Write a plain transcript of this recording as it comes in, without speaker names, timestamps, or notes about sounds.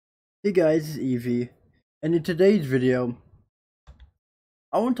Hey guys, it's Evie, and in today's video,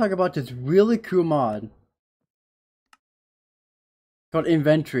 I want to talk about this really cool mod called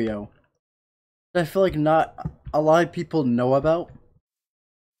Inventorio that I feel like not a lot of people know about.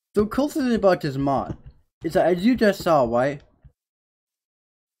 The cool thing about this mod is that, as you just saw, right?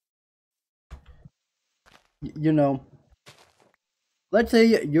 You know, let's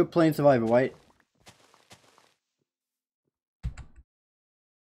say you're playing Survivor, right?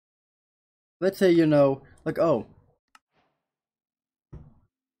 Let's say, like, oh,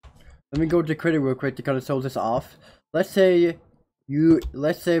 let me go to credit real quick to kind of show this off. Let's say,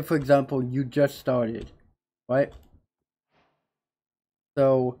 for example, you just started, right?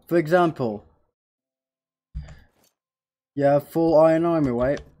 So, for example, you have full Iron Army,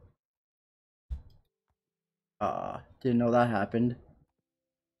 right? Didn't know that happened.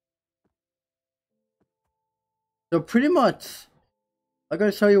 So pretty much, I'm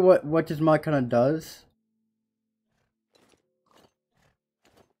gonna show you what this mod kind of does.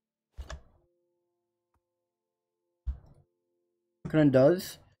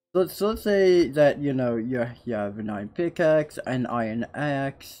 So let's say that you have an iron pickaxe, an iron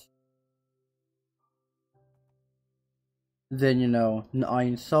axe, then an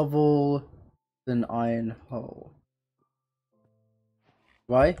iron shovel, then iron hoe,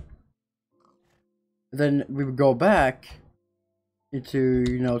 right? Then we would go back into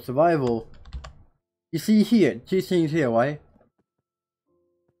survival. You see here, two things here, right?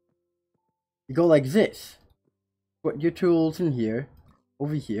 You go like this. Put your tools in here,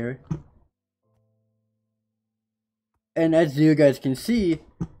 over here. And as you guys can see,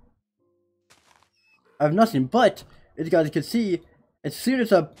 I have nothing, but as you guys can see, as soon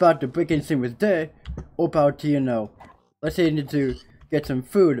as I'm about to break anything with there, or about to, let's say you need to get some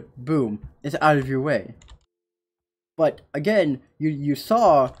food, boom, it's out of your way. But again, you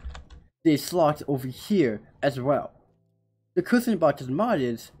saw these slots over here as well. The cool thing about this mod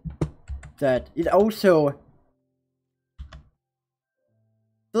is that it also,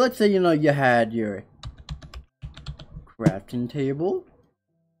 so let's say you had your crafting table,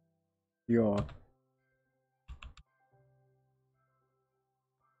 your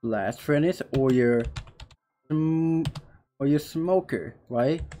blast furnace, or your smoker,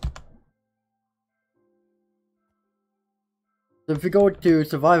 right? So if you go to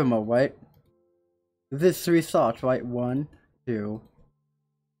survival mode, right? There's three slots, right? 1, 2,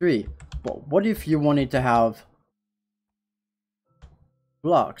 3. But what if you wanted to have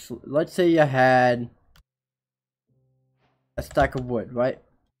blocks? Let's say you had a stack of wood, right?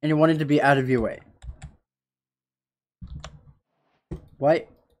 And you wanted to be out of your way, right?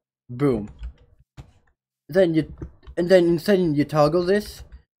 Boom. Then instead you toggle this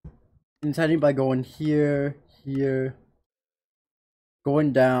inside by going here, here,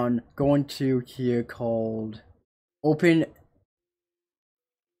 going down, going to here called open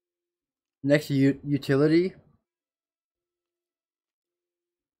next to utility.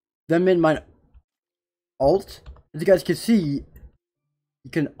 Then in my alt, as you guys can see, you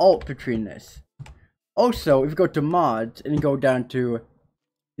can alt between this. Also, if you go to mods and you go down to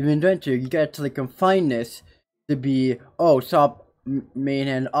inventory, you get to confine this to be stop main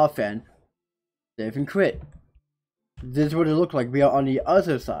and offhand, save and quit. This is what it looked like. We are on the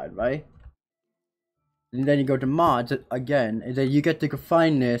other side, right? And then you go to mods again, and then you get to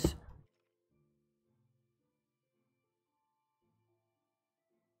confine this.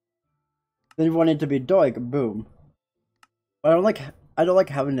 Then you want it to be dark, boom. But I don't like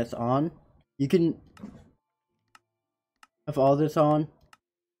having this on. You can have all this on.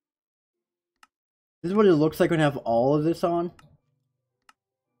 This is what it looks like when I have all of this on.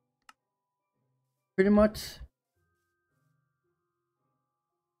 Pretty much.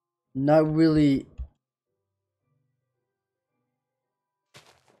 Not really.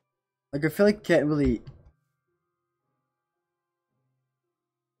 Like, I feel like I can't really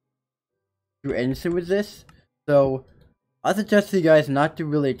do anything with this. So, I suggest you guys not to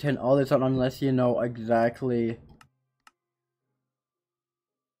really turn all this on unless you know exactly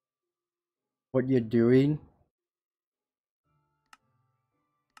what you're doing.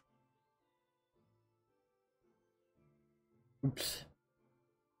 Oops.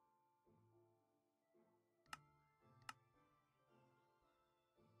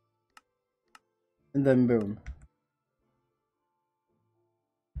 And then boom.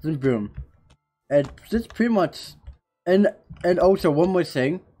 Then boom. And this pretty much, and also one more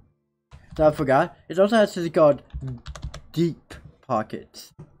thing that I forgot, it also has this called deep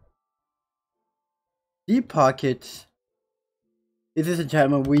pockets. Deep pockets is this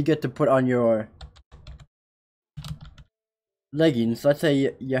enchantment where you get to put on your leggings. Let's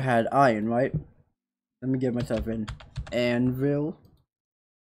say you had iron, right? Let me get myself an anvil.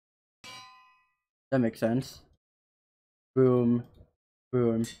 That makes sense. Boom,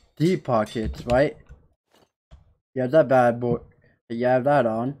 boom. Deep pockets, right? You have that bad boy. You have that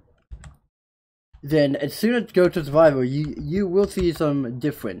on. Then as soon as you go to survival, you will see some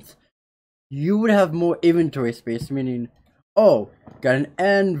difference. You would have more inventory space, meaning, oh, got an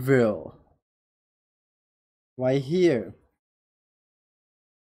anvil right here.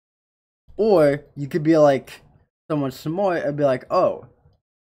 Or you could be like someone smart and be like, oh,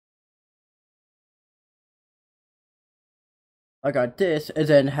 I got this, and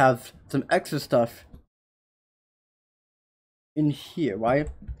then have some extra stuff in here, right?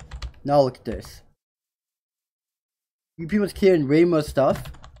 Now look at this. You pretty much carrying way more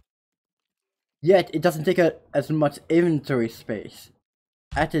stuff, yet it doesn't take as much inventory space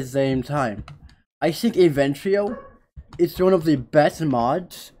at the same time. I think Inventorio is one of the best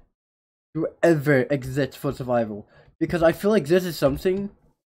mods to ever exist for survival, because I feel like this is something.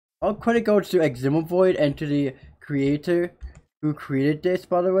 All credit goes to Eximovoid and to the creator who created this,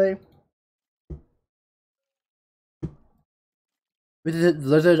 by the way. Which is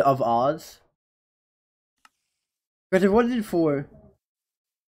Lizard of Oz. Because it wasn't for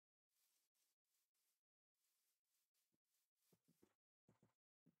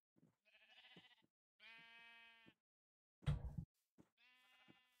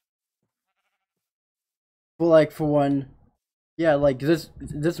for one, yeah, like this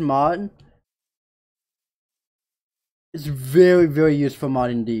mod is very useful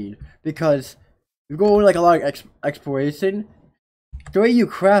mod indeed, because you go like a lot of exploration. The way you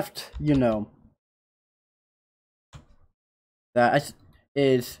craft, you know, that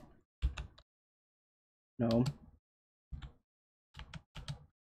is no.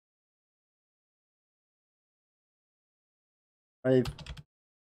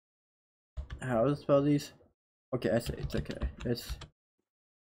 How to spell these? Okay, I say it's okay. It's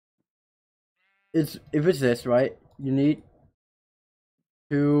if it's this, right? You need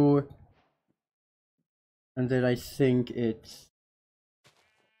to, and then I think it's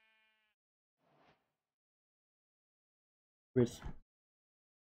with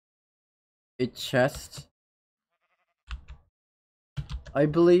a chest, I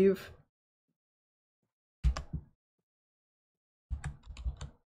believe.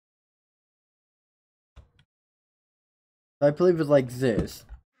 I believe it's like this.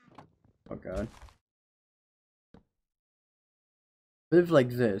 Oh god. I believe it's like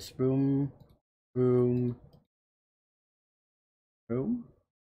this. Boom, boom, boom.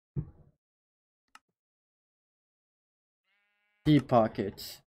 Deep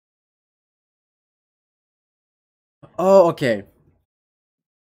pockets. Oh, okay.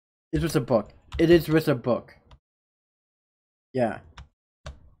 It's with a book. It is with a book. Yeah.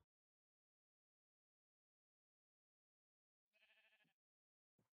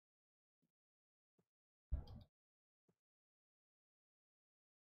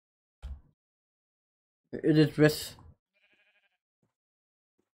 It is with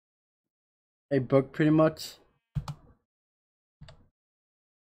a book, pretty much.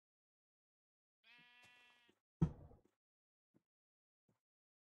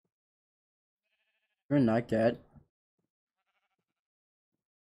 You're not dead.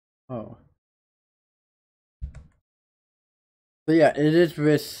 Oh. So yeah, it is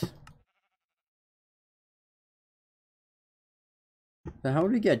with. Then how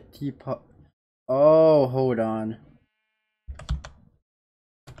do we get teapot? Oh, hold on.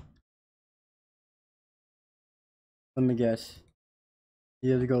 Let me guess.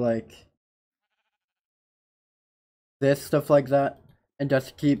 You have to go like this, stuff like that, and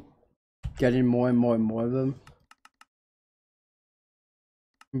just keep getting more and more and more of them.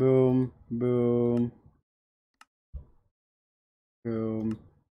 Boom, boom, boom,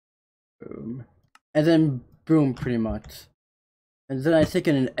 boom, and then boom, pretty much. And then I think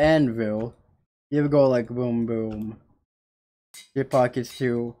in an anvil, you have to go like boom, boom. Your pockets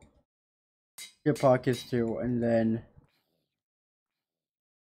too. Your pockets too, and then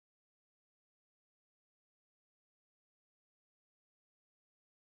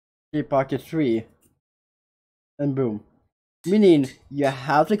your pockets 3, and boom. Meaning you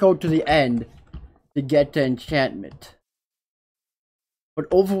have to go to the end to get the enchantment. But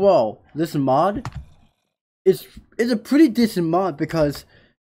overall, this mod is a pretty decent mod because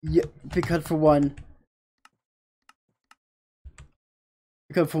for one,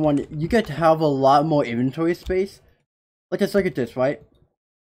 you get to have a lot more inventory space. Like, let's look at this, right?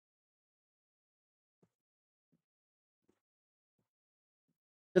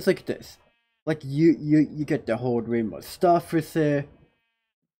 Let's look at this. Like you get to hold way more stuff with it.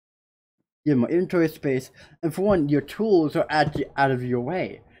 You have more inventory space, and for one, your tools are actually out of your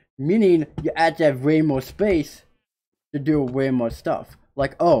way, meaning you actually have way more space to do way more stuff.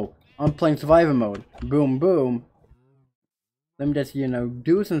 Like, oh, I'm playing survivor mode. Boom, boom. Let me just,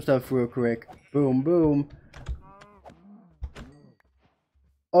 do some stuff real quick. Boom, boom.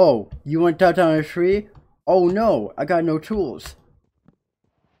 Oh, you want to touch on a tree? Oh no, I got no tools.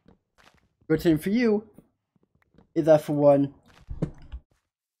 Good thing for you is that for one,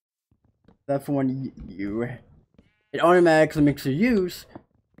 it automatically makes you use,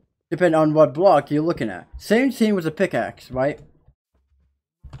 depending on what block you're looking at. Same thing with a pickaxe, right?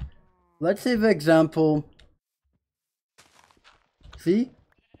 Let's say, for example, see?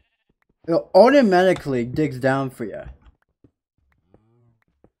 It automatically digs down for you.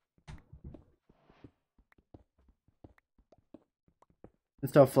 And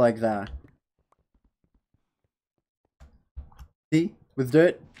stuff like that. See? With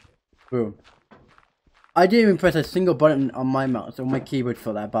dirt? Boom. I didn't even press a single button on my mouse or my keyboard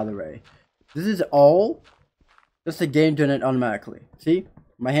for that, by the way. This is all just the game doing it automatically. See?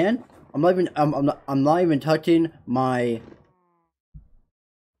 My hand? I'm not even touching my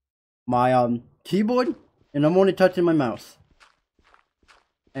keyboard, and I'm only touching my mouse.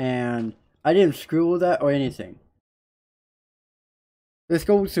 And I didn't screw with that or anything. Let's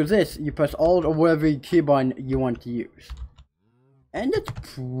go to this. You press Alt or whatever keybind you want to use. And that's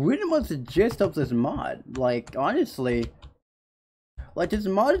pretty much the gist of this mod. Like, honestly, like, this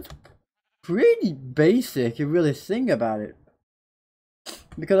mod is pretty basic if you really think about it.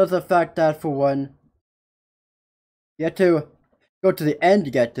 Because of the fact that, for one, you have to go to the end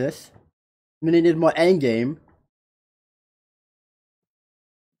to get this. Meaning there's more end game.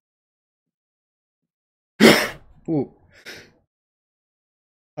 Ooh.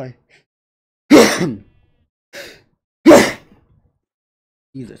 Hi.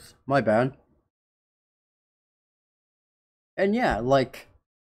 Jesus, my bad. And yeah, like,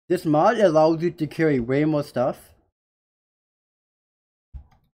 this mod allows you to carry way more stuff.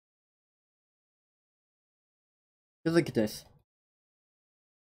 Just look at this.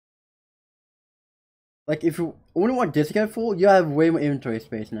 Like, if you only want this to get full, you have way more inventory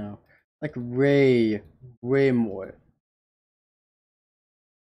space now. Like, way more.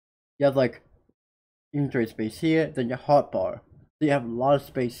 You have, like, inventory space here, then your hotbar. So you have a lot of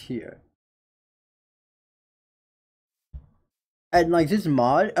space here. And, like, this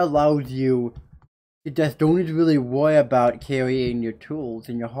mod allows you to just don't really worry about carrying your tools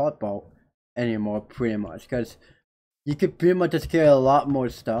in your hotbar anymore, pretty much. Because you could pretty much just carry a lot more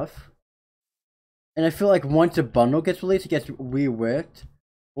stuff. And I feel like once a bundle gets released, it gets reworked.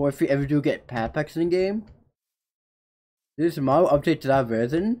 Or if you ever do get pack packs in the game, this mod will update to that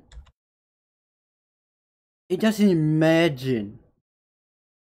version. It doesn't imagine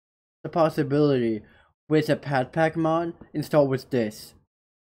the possibility with a pack pack mod installed with this.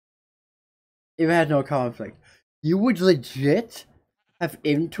 If it had no conflict, you would legit have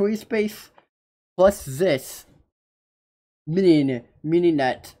inventory space plus this, meaning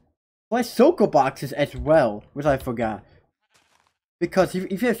that. Plus Soka boxes as well, which I forgot. Because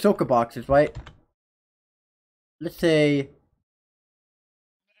if you have Soka boxes, right? Let's say...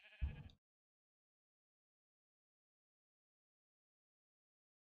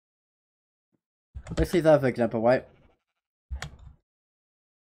 Let's see that for example, right?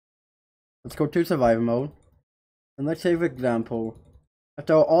 Let's go to survival mode. And let's say for example,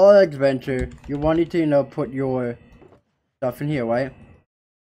 after all that adventure, you wanted to, put your stuff in here, right?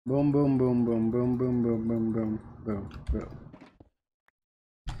 Boom, boom, boom, boom, boom, boom, boom, boom, boom, boom, boom.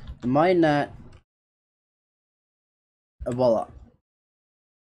 Mine that. Voila.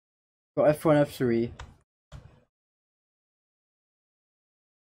 Go F1, F3.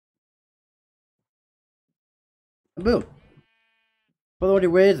 And boom. By the way,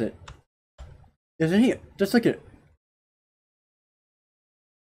 where is it? It's in here. Just look at it.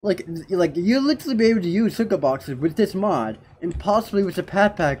 Like you'll literally be able to use sugar boxes with this mod, and possibly with the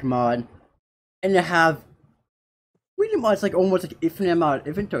pack mod, and to have pretty much like almost like infinite amount of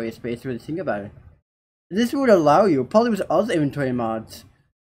inventory space if you really think about it. This would allow you, probably with other inventory mods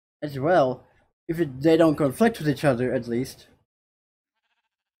as well, if they don't conflict with each other at least,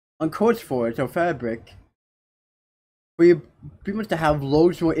 on CodeForge or Fabric, for you pretty much to have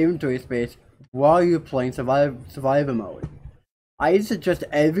loads more inventory space while you're playing survivor mode. I suggest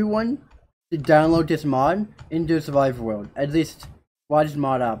everyone to download this mod into Survivor World. At least watch this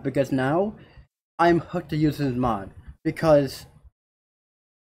mod out, because now I'm hooked to using this mod. Because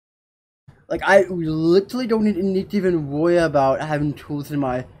like I literally don't need to even worry about having tools in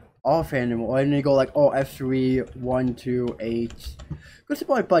my off animal, and then you go like, oh, F3, 1, 2, 8. Good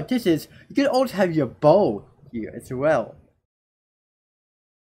support, but this is, you can also have your bow here as well,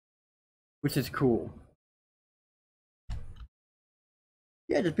 which is cool.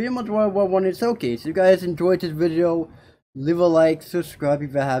 Yeah, that's pretty much what I wanted. It's okay. So you guys enjoyed this video, leave a like, subscribe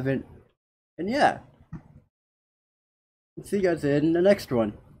if you haven't, and yeah, see you guys in the next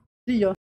one. See ya.